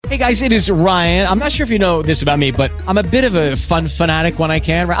Hey guys, it is Ryan. I'm not sure if you know this about me, but I'm a bit of a fun fanatic when I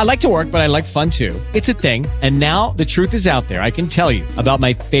can. I like to work, but I like fun too. It's a thing. And now the truth is out there. I can tell you about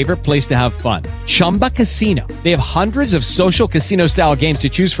my favorite place to have fun. Chumba Casino. They have hundreds of social casino style games to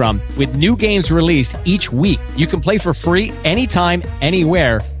choose from with new games released each week. You can play for free anytime,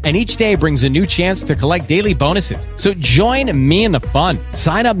 anywhere. And each day brings a new chance to collect daily bonuses. So join me in the fun.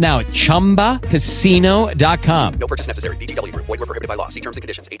 Sign up now at ChumbaCasino.com. No purchase necessary. VGW Group. Void where prohibited by law. See terms and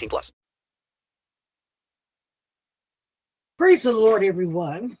conditions. 18+. Praise the Lord,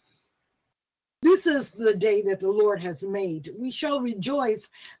 everyone. This is the day that the Lord has made. We shall rejoice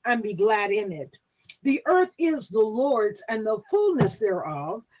and be glad in it. The earth is the Lord's and the fullness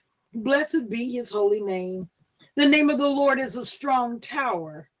thereof. Blessed be his holy name. The name of the Lord is a strong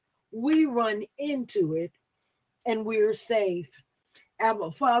tower. We run into it and we're safe.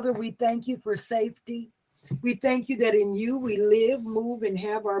 Abba, Father, we thank you for safety. We thank you that in you we live, move, and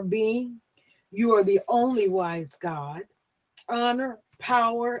have our being. You are the only wise God. Honor,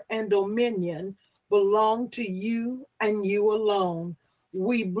 power, and dominion belong to you and you alone.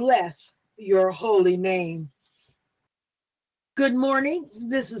 We bless your holy name. Good morning.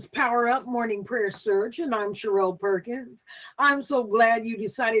 This is Power Up Morning Prayer Surge, and I'm Sherelle Perkins. I'm so glad you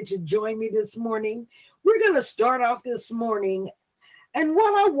decided to join me this morning. We're going to start off this morning, and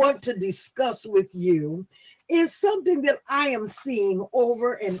what I want to discuss with you is something that I am seeing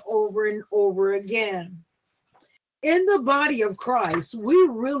over and over and over again. In the body of Christ, we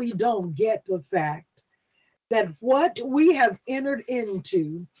really don't get the fact that what we have entered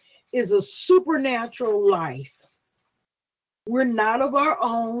into is a supernatural life. We're not of our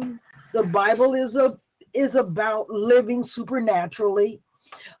own. The Bible is about living supernaturally,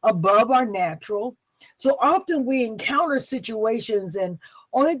 above our natural. So often we encounter situations and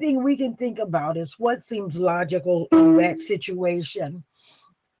only thing we can think about is what seems logical in that situation.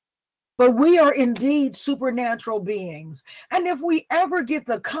 But we are indeed supernatural beings. And if we ever get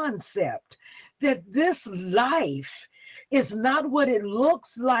the concept that this life is not what it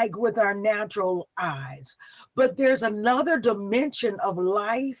looks like with our natural eyes, but there's another dimension of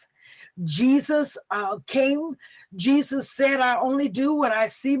life. Jesus came. Jesus said, I only do what I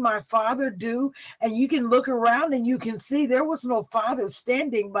see my Father do. And you can look around and you can see there was no Father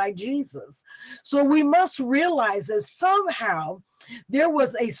standing by Jesus. So we must realize that somehow there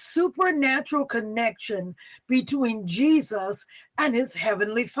was a supernatural connection between Jesus and his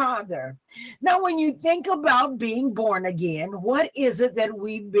heavenly Father. Now, when you think about being born again, what is it that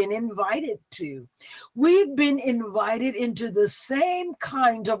we've been invited to? We've been invited into the same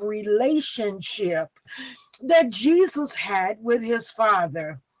kind of relationship that Jesus had with his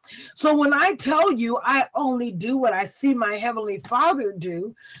Father. So when I tell you I only do what I see my heavenly Father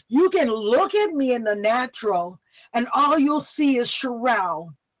do, you can look at me in the natural and all you'll see is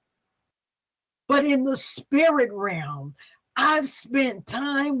Sherelle. But in the spirit realm, I've spent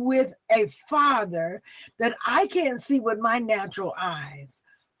time with a Father that I can't see with my natural eyes,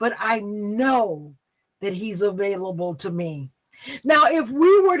 but I know that he's available to me. Now, if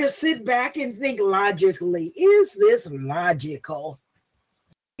we were to sit back and think logically, is this logical?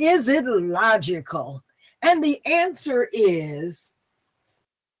 Is it logical? And the answer is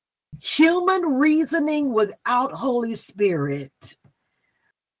human reasoning without Holy Spirit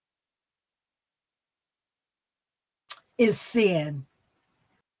is sin.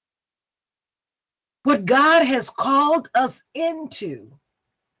 What God has called us into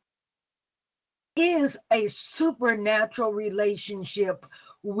is a supernatural relationship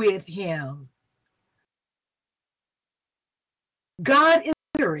with him. God is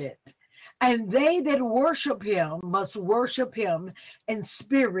spirit, and they that worship him must worship him in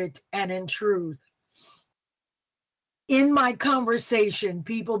spirit and in truth. In my conversation,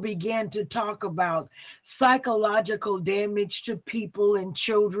 people began to talk about psychological damage to people and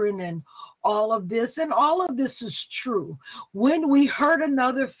children and all of this. And all of this is true. When we hurt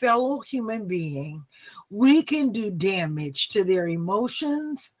another fellow human being, we can do damage to their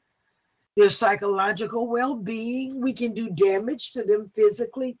emotions, their psychological well-being. We can do damage to them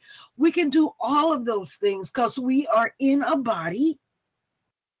physically. We can do all of those things because we are in a body.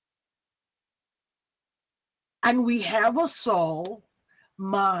 And we have a soul,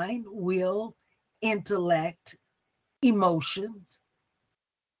 mind, will, intellect, emotions.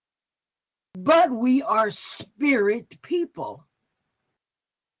 But we are spirit people.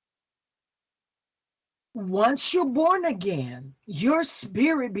 Once you're born again, your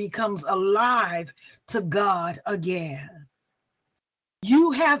spirit becomes alive to God again.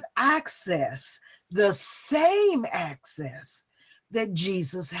 You have access, the same access that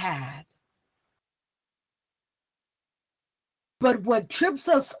Jesus had. But what trips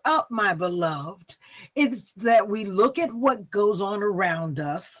us up, my beloved, is that we look at what goes on around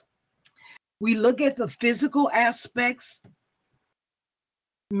us. We look at the physical aspects,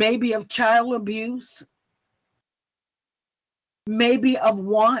 maybe of child abuse, maybe of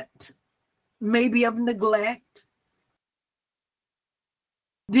want, maybe of neglect.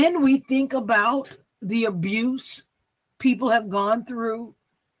 Then we think about the abuse people have gone through.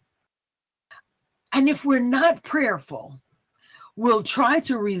 And if we're not prayerful, we'll try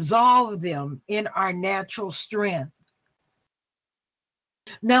to resolve them in our natural strength.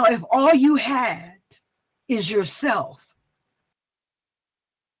 Now, if all you had is yourself,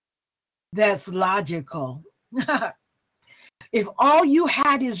 that's logical. If all you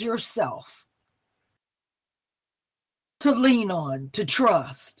had is yourself to lean on, to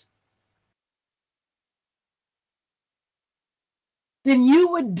trust, then you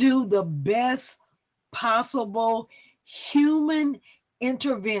would do the best possible human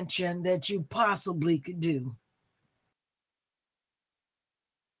intervention that you possibly could do,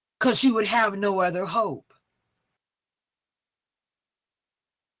 because you would have no other hope.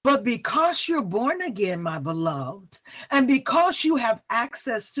 But because you're born again, my beloved, and because you have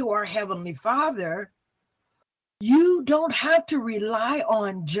access to our Heavenly Father, you don't have to rely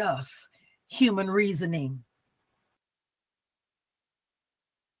on just human reasoning.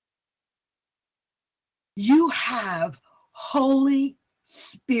 You have Holy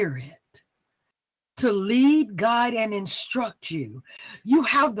Spirit to lead, guide, and instruct you. You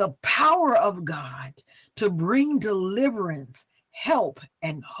have the power of God to bring deliverance, help,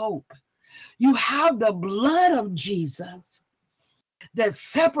 and hope. You have the blood of Jesus that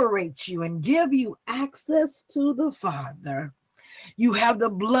separates you and give you access to the Father. You have the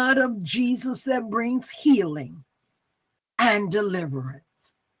blood of Jesus that brings healing and deliverance.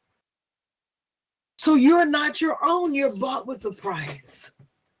 So you're not your own, you're bought with a price.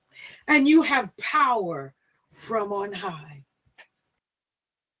 And you have power from on high.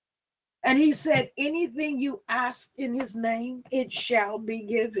 And he said, anything you ask in his name, it shall be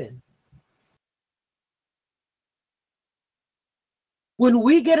given. When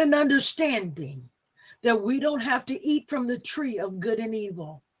we get an understanding that we don't have to eat from the tree of good and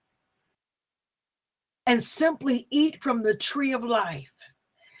evil and simply eat from the tree of life,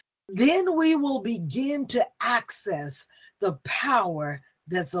 then we will begin to access the power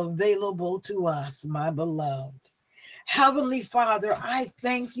that's available to us, my beloved. Heavenly Father, I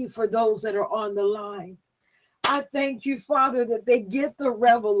thank you for those that are on the line. I thank you, Father, that they get the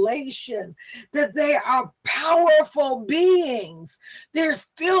revelation that they are powerful beings. They're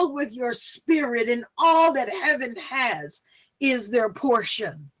filled with your spirit, and all that heaven has is their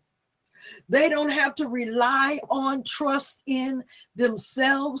portion. They don't have to rely on, trust in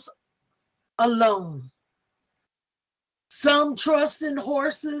themselves alone. Some trust in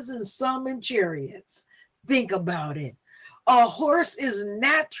horses and some in chariots. Think about it. A horse is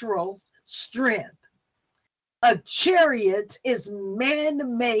natural strength. A chariot is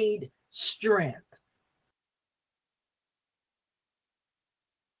man-made strength.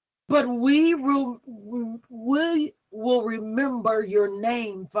 But we will remember your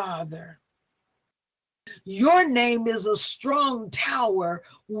name, Father. Your name is a strong tower.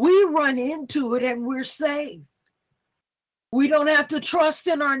 We run into it and we're safe. We don't have to trust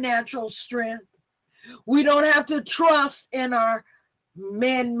in our natural strength. We don't have to trust in our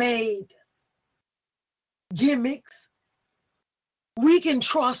man-made gimmicks. We can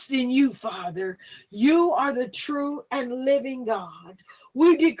trust in you, Father. You are the true and living God.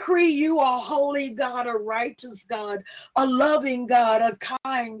 We decree you a holy God, a righteous God, a loving God, a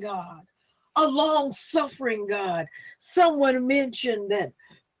kind God, a long-suffering God. Someone mentioned that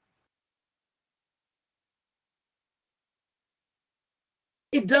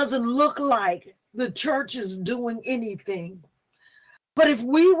it doesn't look like the church is doing anything. But if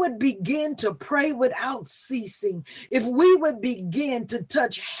we would begin to pray without ceasing, if we would begin to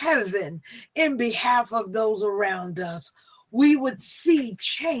touch heaven in behalf of those around us, we would see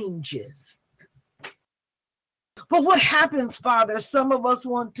changes. But what happens, Father? Some of us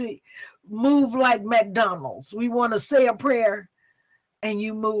want to move like McDonald's. We want to say a prayer and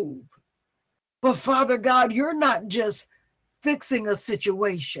you move. But Father God, you're not just fixing a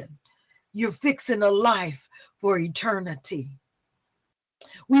situation. You're fixing a life for eternity.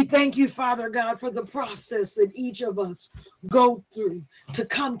 We thank you, Father God, for the process that each of us go through to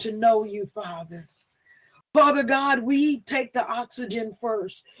come to know you, Father. Father God, we take the oxygen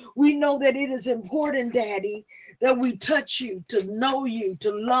first. We know that it is important, Daddy, that we touch you, to know you,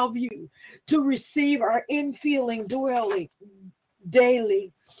 to love you, to receive our infilling dwelling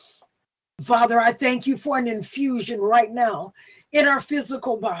daily. Father, I thank you for an infusion right now in our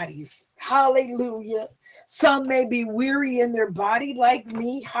physical bodies. Hallelujah. Some may be weary in their body like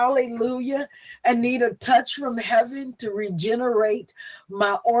me, hallelujah, and need a touch from heaven to regenerate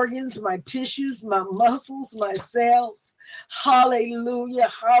my organs, my tissues, my muscles, my cells. Hallelujah,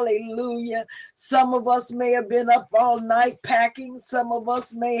 hallelujah. Some of us may have been up all night packing. Some of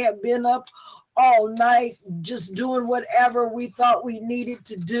us may have been up all night just doing whatever we thought we needed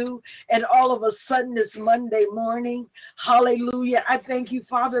to do. And all of a sudden it's Monday morning. Hallelujah. I thank you,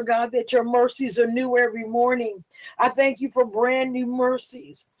 Father God, that your mercies are new every morning. I thank you for brand new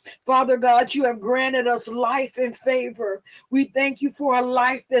mercies. Father God, you have granted us life and favor. We thank you for a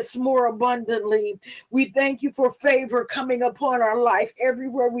life that's more abundantly. We thank you for favor coming upon our life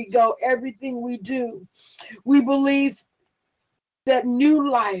everywhere we go, everything we do. We believe that new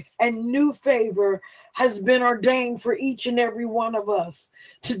life and new favor has been ordained for each and every one of us.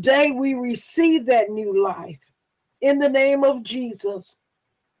 Today we receive that new life in the name of Jesus.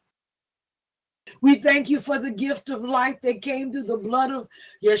 We thank you for the gift of life that came through the blood of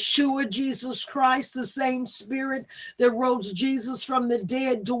Yeshua, Jesus Christ. The same spirit that rose Jesus from the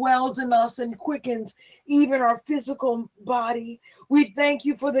dead dwells in us and quickens even our physical body. We thank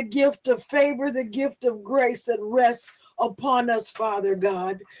you for the gift of favor, the gift of grace that rests upon us, Father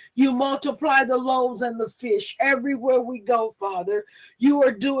God. You multiply the loaves and the fish everywhere we go, Father. You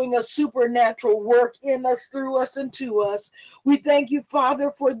are doing a supernatural work in us, through us, and to us. We thank you,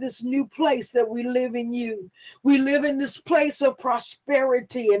 Father, for this new place that we live in you. We live in this place of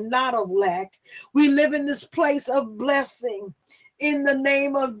prosperity and not of lack. We live in this place of blessing. In the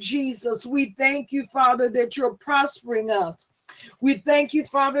name of Jesus, we thank you, Father, that you're prospering us. We thank you,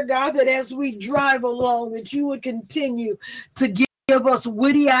 Father God, that as we drive along, that you would continue to give us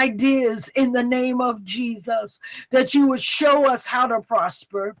witty ideas in the name of Jesus, that you would show us how to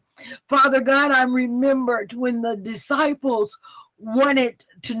prosper. Father God, I remembered when the disciples wanted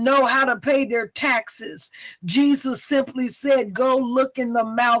to know how to pay their taxes. Jesus simply said, go look in the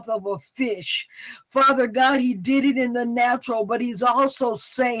mouth of a fish. Father God, he did it in the natural, but he's also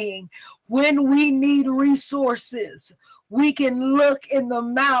saying, when we need resources, we can look in the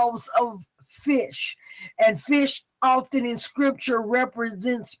mouths of fish, and fish often in scripture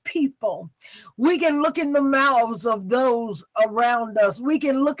represents people. We can look in the mouths of those around us. We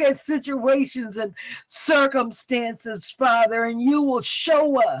can look at situations and circumstances, Father, and you will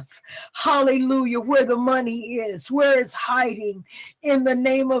show us, hallelujah, where the money is, where it's hiding in the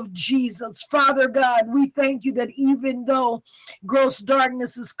name of Jesus. Father God, we thank you that even though gross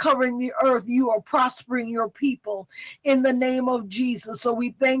darkness is covering the earth, you are prospering your people in the name of Jesus. So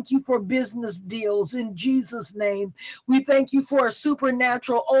we thank you for business deals in Jesus' name. We thank you for a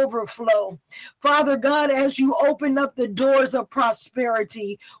supernatural overflow. Father God, as you open up the doors of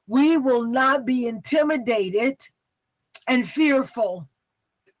prosperity, we will not be intimidated and fearful.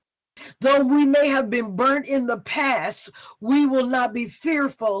 Though we may have been burnt in the past, we will not be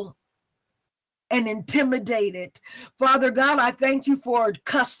fearful and intimidated. Father God, I thank you for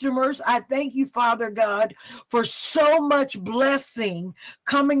customers. I thank you, Father God, for so much blessing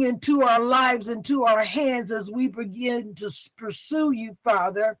coming into our lives, into our hands as we begin to pursue you,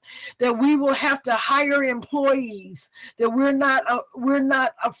 Father, that we will have to hire employees, that we're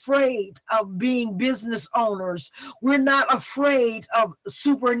not afraid of being business owners. We're not afraid of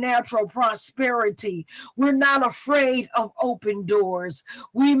supernatural prosperity. We're not afraid of open doors.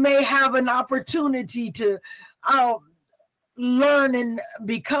 We may have an opportunity to learn and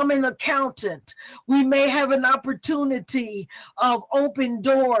become an accountant. We may have an opportunity of open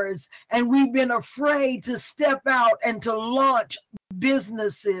doors, and we've been afraid to step out and to launch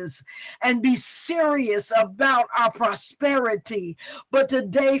businesses and be serious about our prosperity. But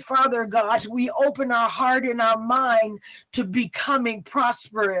today, Father God, we open our heart and our mind to becoming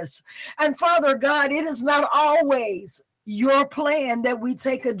prosperous. And Father God, it is not always your plan that we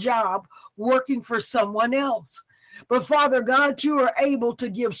take a job working for someone else. But Father God, you are able to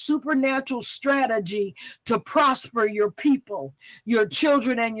give supernatural strategy to prosper your people, your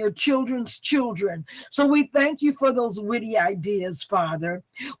children, and your children's children. So we thank you for those witty ideas, Father.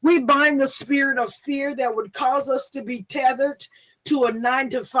 We bind the spirit of fear that would cause us to be tethered to a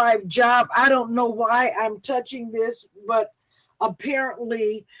 9-to-5 job. I don't know why I'm touching this, but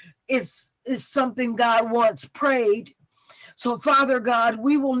apparently it's something God once prayed. So, Father God,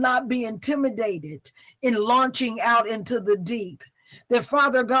 we will not be intimidated in launching out into the deep. That,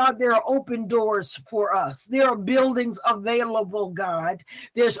 Father God, there are open doors for us. There are buildings available, God.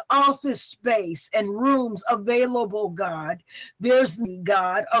 There's office space and rooms available, God. There's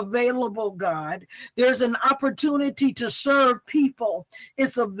God available, God. There's an opportunity to serve people.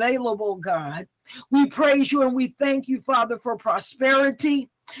 It's available, God. We praise you and we thank you, Father, for prosperity.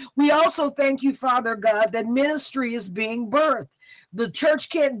 We also thank you, Father God, that ministry is being birthed. The church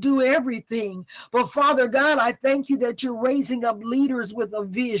can't do everything, but Father God, I thank you that you're raising up leaders with a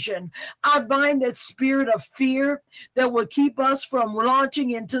vision. I bind that spirit of fear that will keep us from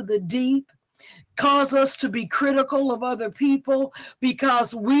launching into the deep. Cause us to be critical of other people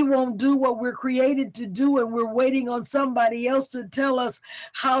because we won't do what we're created to do, and we're waiting on somebody else to tell us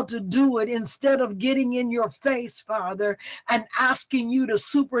how to do it instead of getting in your face, Father, and asking you to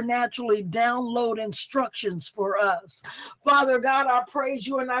supernaturally download instructions for us. Father God, I praise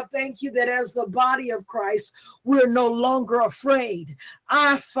you and I thank you that as the body of Christ, we're no longer afraid.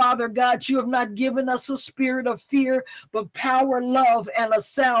 Father God, you have not given us a spirit of fear, but power, love, and a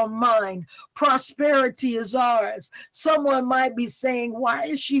sound mind. Prosperity is ours. Someone might be saying, why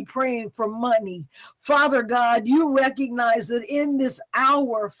is she praying for money? Father God, you recognize that in this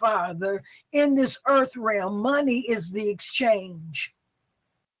hour, Father, in this earth realm, money is the exchange.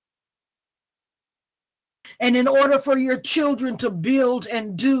 And in order for your children to build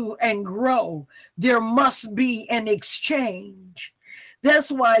and do and grow, there must be an exchange.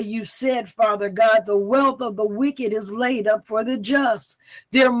 That's why you said, Father God, the wealth of the wicked is laid up for the just.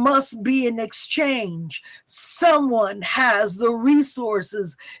 There must be an exchange. Someone has the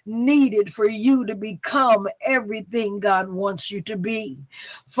resources needed for you to become everything God wants you to be.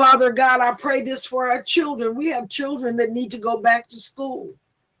 Father God, I pray this for our children. We have children that need to go back to school.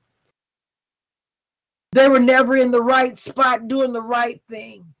 They were never in the right spot doing the right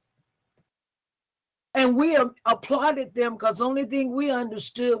thing. And we applauded them because the only thing we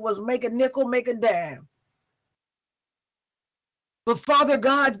understood was make a nickel, make a dime. But Father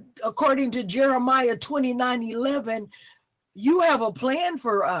God, according to Jeremiah 29:11, you have a plan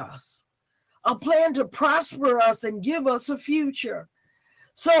for us, a plan to prosper us and give us a future.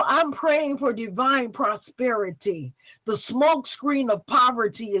 So I'm praying for divine prosperity. The smoke screen of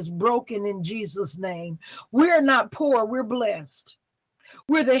poverty is broken in Jesus' name. We're not poor, we're blessed.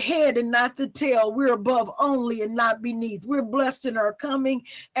 We're the head and not the tail. We're above only and not beneath. We're blessed in our coming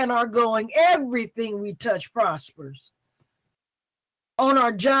and our going. Everything we touch prospers. On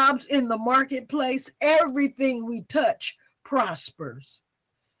our jobs, in the marketplace, everything we touch prospers.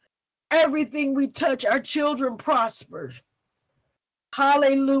 Everything we touch, our children prospers.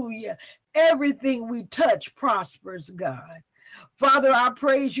 Hallelujah. Everything we touch prospers, God. Father, I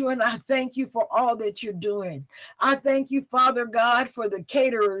praise you and I thank you for all that you're doing. I thank you, Father God, for the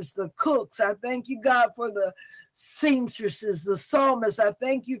caterers, the cooks. I thank you, God, for the seamstresses, the psalmists. I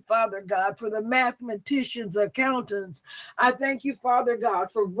thank you, Father God, for the mathematicians, accountants. I thank you, Father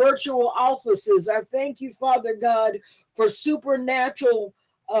God, for virtual offices. I thank you, Father God, for supernatural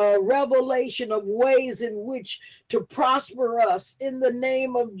revelation of ways in which to prosper us in the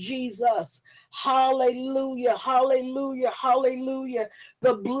name of Jesus. Hallelujah, hallelujah, hallelujah.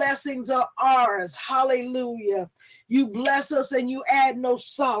 The blessings are ours. Hallelujah. You bless us and you add no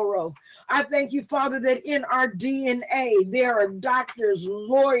sorrow. I thank you, Father, that in our DNA, there are doctors,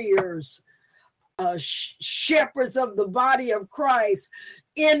 lawyers, shepherds of the body of Christ.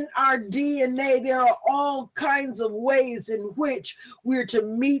 In our DNA, there are all kinds of ways in which we're to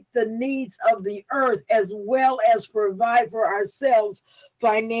meet the needs of the earth as well as provide for ourselves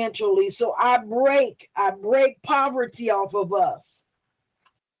financially. So I break poverty off of us.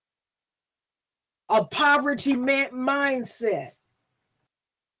 A poverty mindset.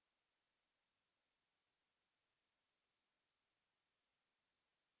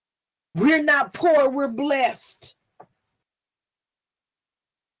 We're not poor, we're blessed.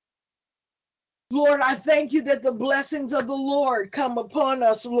 Lord, I thank you that the blessings of the Lord come upon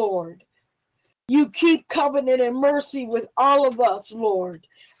us, Lord. You keep covenant and mercy with all of us, Lord.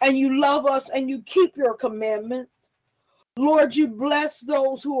 And you love us and you keep your commandments. Lord, you bless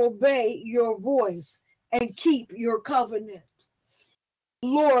those who obey your voice and keep your covenant.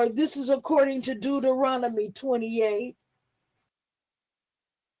 Lord, this is according to Deuteronomy 28.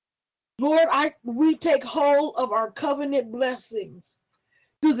 Lord, we take hold of our covenant blessings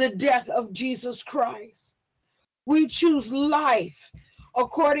through the death of Jesus Christ. We choose life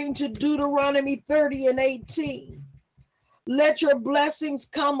according to Deuteronomy 30:18. Let your blessings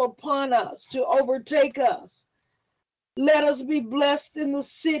come upon us to overtake us. Let us be blessed in the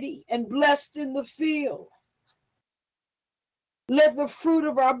city and blessed in the field. Let the fruit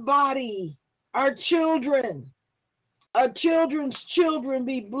of our body, our children, our children's children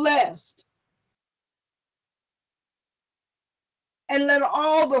be blessed. And let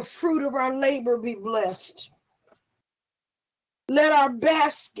all the fruit of our labor be blessed. Let our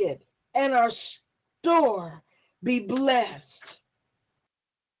basket and our store be blessed.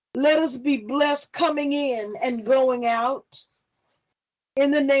 Let us be blessed coming in and going out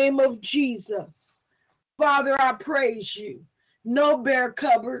in the name of Jesus. Father, I praise you. No bare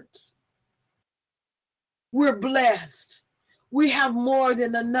cupboards. We're blessed. We have more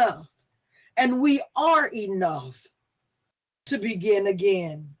than enough, and we are enough to begin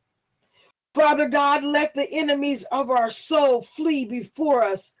again. Father God, let the enemies of our soul flee before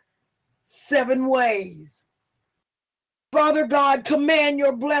us 7 ways. Father God, command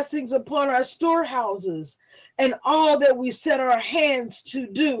your blessings upon our storehouses and all that we set our hands to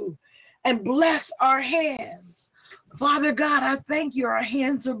do, and bless our hands. Father God, I thank you, our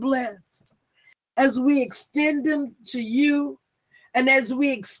hands are blessed. As we extend them to you and as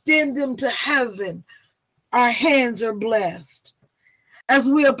we extend them to heaven, our hands are blessed. As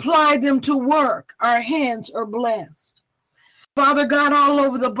we apply them to work, our hands are blessed. Father God, all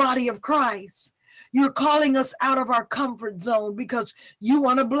over the body of Christ, you're calling us out of our comfort zone because you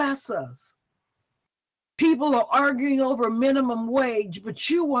want to bless us. People are arguing over minimum wage, but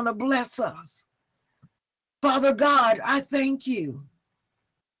you want to bless us. Father God, I thank you.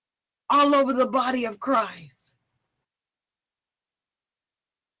 All over the body of Christ.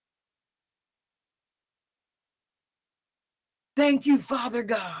 Thank you, Father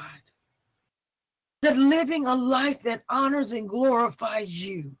God, that living a life that honors and glorifies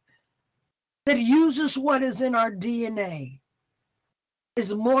you, that uses what is in our DNA,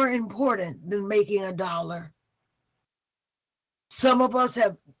 is more important than making a dollar. Some of us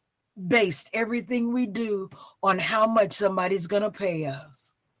have based everything we do on how much somebody's going to pay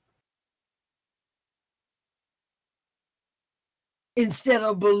us, instead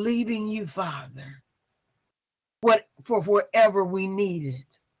of believing you, Father, for whatever we needed.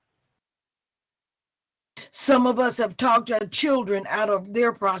 Some of us have talked our children out of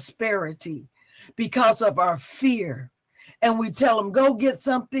their prosperity because of our fear. And we tell them, go get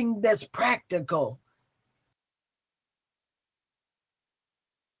something that's practical.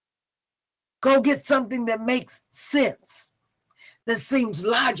 Go get something that makes sense, that seems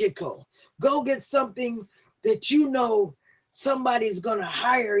logical. Go get something that you know somebody's going to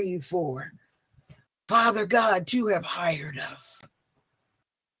hire you for. Father God, you have hired us.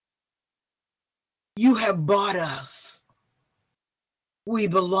 You have bought us. We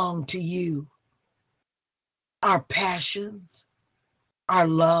belong to you. Our passions, our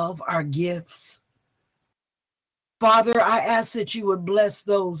love, our gifts. Father, I ask that you would bless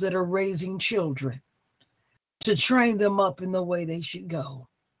those that are raising children to train them up in the way they should go.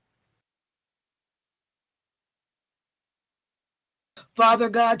 Father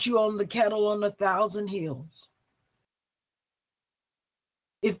God, you own the cattle on 1,000 hills.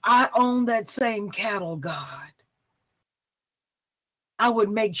 If I own that same cattle, God, I would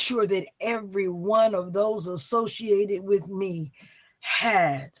make sure that every one of those associated with me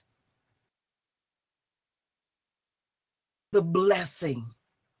had the blessing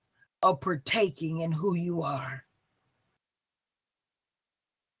of partaking in who you are.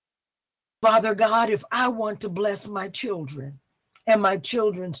 Father God, if I want to bless my children and my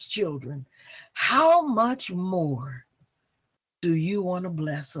children's children, how much more do you want to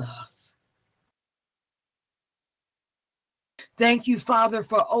bless us? Thank you, Father,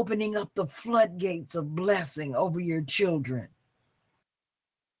 for opening up the floodgates of blessing over your children.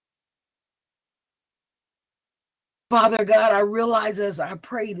 Father God, I realize as I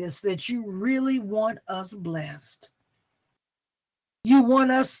pray this that you really want us blessed. You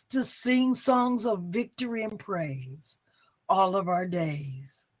want us to sing songs of victory and praise all of our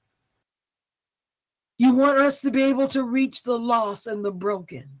days. You want us to be able to reach the lost and the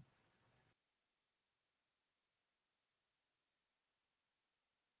broken.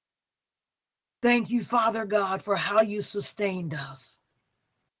 Thank you, Father God, for how you sustained us.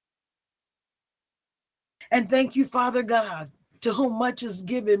 And thank you, Father God, to whom much is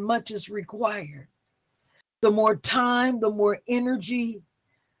given, much is required. The more time, the more energy,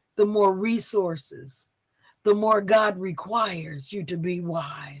 the more resources, the more God requires you to be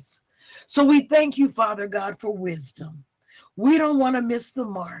wise. So we thank you, Father God, for wisdom. We don't want to miss the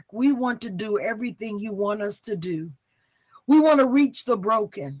mark. We want to do everything you want us to do. We want to reach the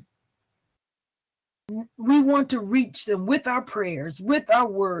broken. We want to reach them with our prayers, with our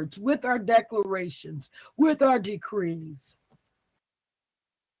words, with our declarations, with our decrees,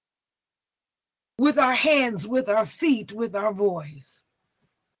 with our hands, with our feet, with our voice.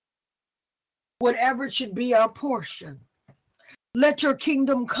 Whatever should be our portion. Let your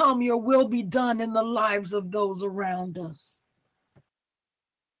kingdom come, your will be done in the lives of those around us.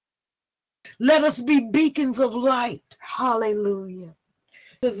 Let us be beacons of light, hallelujah,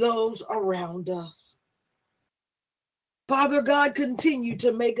 to those around us. Father God, continue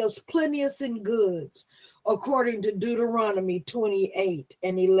to make us plenteous in goods, according to Deuteronomy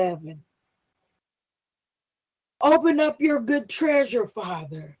 28:11. Open up your good treasure,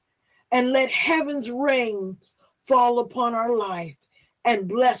 Father, and let heaven's rains fall upon our life and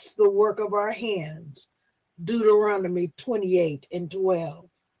bless the work of our hands. Deuteronomy 28:12.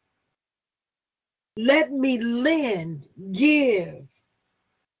 Let me lend, give,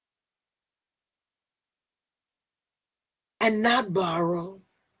 and not borrow.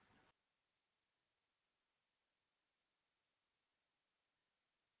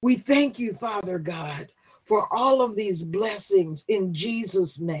 We thank you, Father God, for all of these blessings in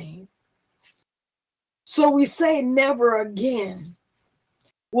Jesus' name. So we say never again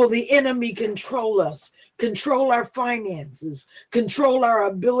will the enemy control us, control our finances, control our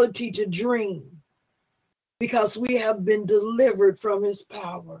ability to dream, because we have been delivered from his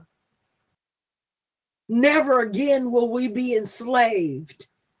power. Never again will we be enslaved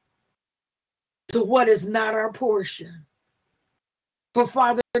to what is not our portion. For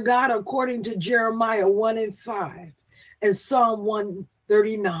Father God, according to Jeremiah 1:5 and Psalm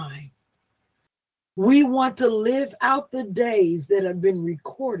 139, we want to live out the days that have been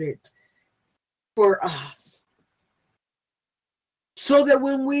recorded for us, so that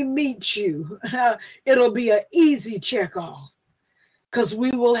when we meet you, it'll be an easy check off, because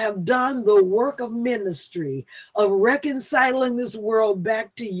we will have done the work of ministry, of reconciling this world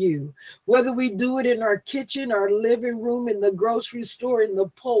back to you, whether we do it in our kitchen, our living room, in the grocery store, in the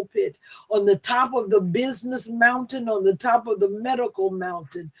pulpit, on the top of the business mountain, on the top of the medical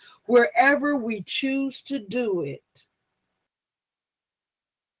mountain, wherever we choose to do it.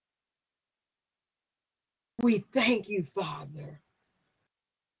 We thank you, Father.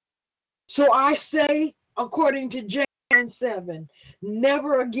 So I say, according to James 7,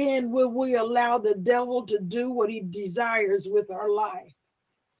 never again will we allow the devil to do what he desires with our life,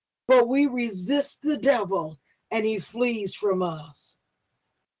 but we resist the devil and he flees from us.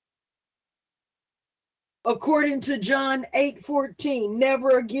 According to John 8:14,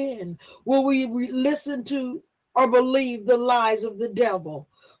 never again will we listen to or believe the lies of the devil,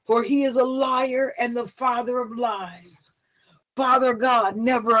 for he is a liar and the father of lies. Father God,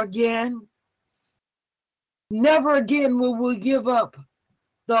 never again will we give up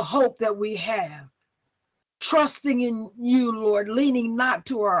the hope that we have, trusting in you, Lord, leaning not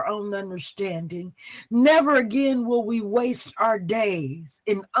to our own understanding. Never again will we waste our days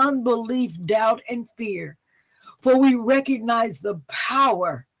in unbelief, doubt, and fear, for we recognize the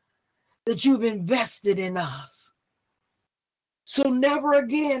power that you've invested in us. So never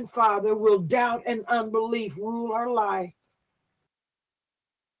again, Father, will doubt and unbelief rule our life.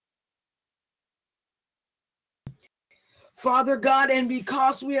 Father God, and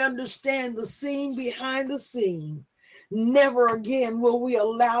because we understand the scene behind the scene, never again will we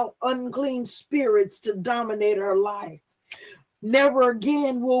allow unclean spirits to dominate our life. Never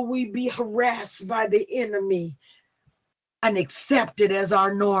again will we be harassed by the enemy and accept it as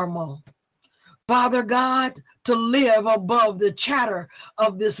our normal. Father God, to live above the chatter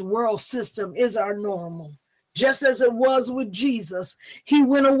of this world system is our normal. Just as it was with Jesus, he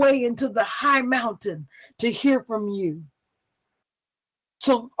went away into the high mountain to hear from you.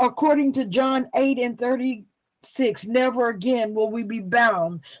 So according to John 8:36, never again will we be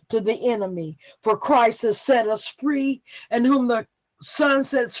bound to the enemy, for Christ has set us free, and whom the Son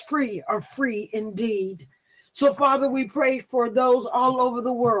sets free are free indeed. So Father, we pray for those all over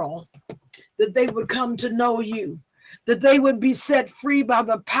the world, that they would come to know you, that they would be set free by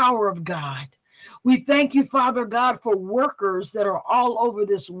the power of God. We thank you, Father God, for workers that are all over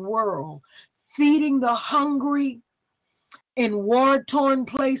this world, feeding the hungry, in war-torn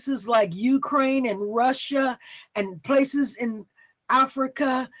places like Ukraine and Russia and places in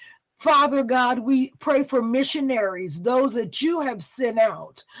Africa. Father God, we pray for missionaries, those that you have sent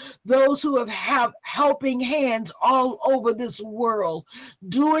out, those who have helping hands all over this world,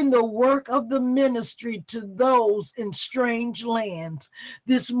 doing the work of the ministry to those in strange lands.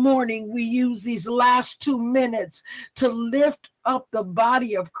 This morning, we use these last 2 minutes to lift up the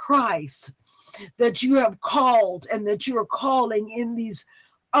body of Christ that you have called and that you are calling in these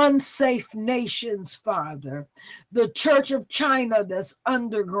unsafe nations, Father. The Church of China that's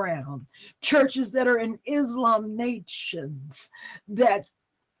underground, churches that are in Islam nations that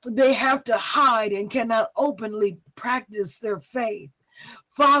they have to hide and cannot openly practice their faith.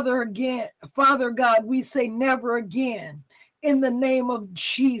 Father God, we say never again in the name of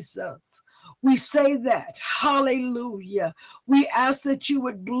Jesus We say that, hallelujah. We ask that you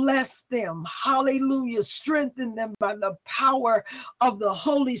would bless them, hallelujah. Strengthen them by the power of the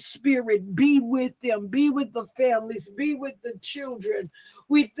Holy Spirit. Be with them, be with the families, be with the children.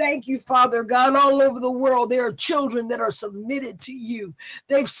 We thank you, Father God, all over the world. There are children that are submitted to you.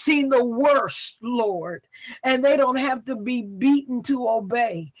 They've seen the worst, Lord, and they don't have to be beaten to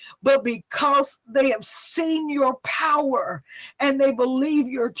obey. But because they have seen your power and they believe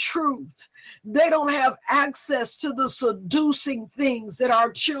your truth, they don't have access to the seducing things that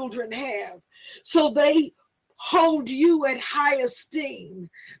our children have. So they hold you at high esteem.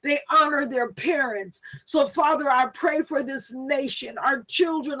 They honor their parents. So, Father, I pray for this nation. Our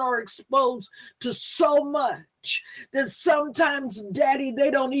children are exposed to so much that sometimes, Daddy,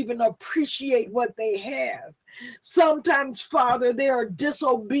 they don't even appreciate what they have. Sometimes, Father, they are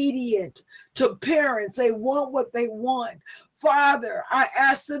disobedient to parents. They want what they want. Father, I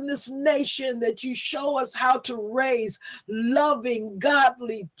ask in this nation that you show us how to raise loving,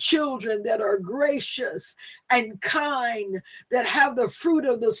 godly children that are gracious and kind, that have the fruit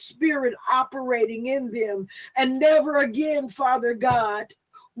of the Spirit operating in them. And never again, Father God,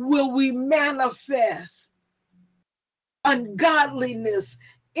 will we manifest ungodliness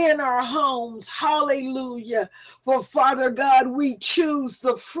in our homes. Hallelujah. For Father God, we choose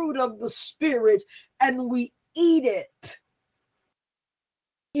the fruit of the Spirit and we eat it.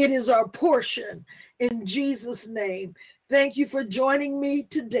 It is our portion in Jesus' name. Thank you for joining me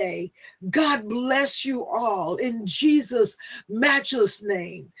today. God bless you all in Jesus' matchless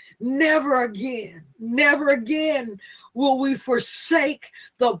name. Never again will we forsake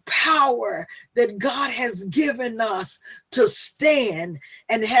the power that God has given us to stand,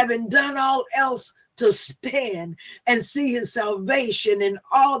 and having done all else, to stand and see his salvation in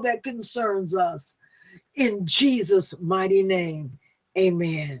all that concerns us. In Jesus' mighty name.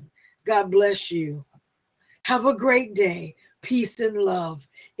 Amen. God bless you. Have a great day. Peace and love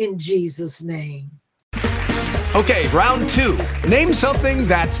in Jesus' name. Okay, round two. Name something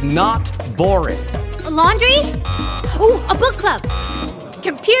that's not boring. A laundry? Ooh, a book club.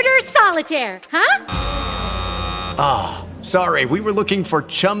 Computer solitaire, huh? Ah, sorry, we were looking for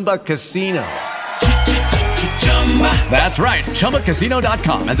Chumba Casino. That's right.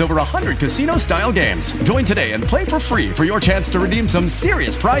 ChumbaCasino.com has over 100 casino-style games. Join today and play for free for your chance to redeem some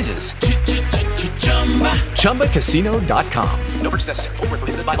serious prizes. ChumbaCasino.com. No purchase necessary. Void where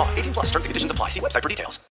prohibited by law. 18+ terms and conditions apply. See website for details.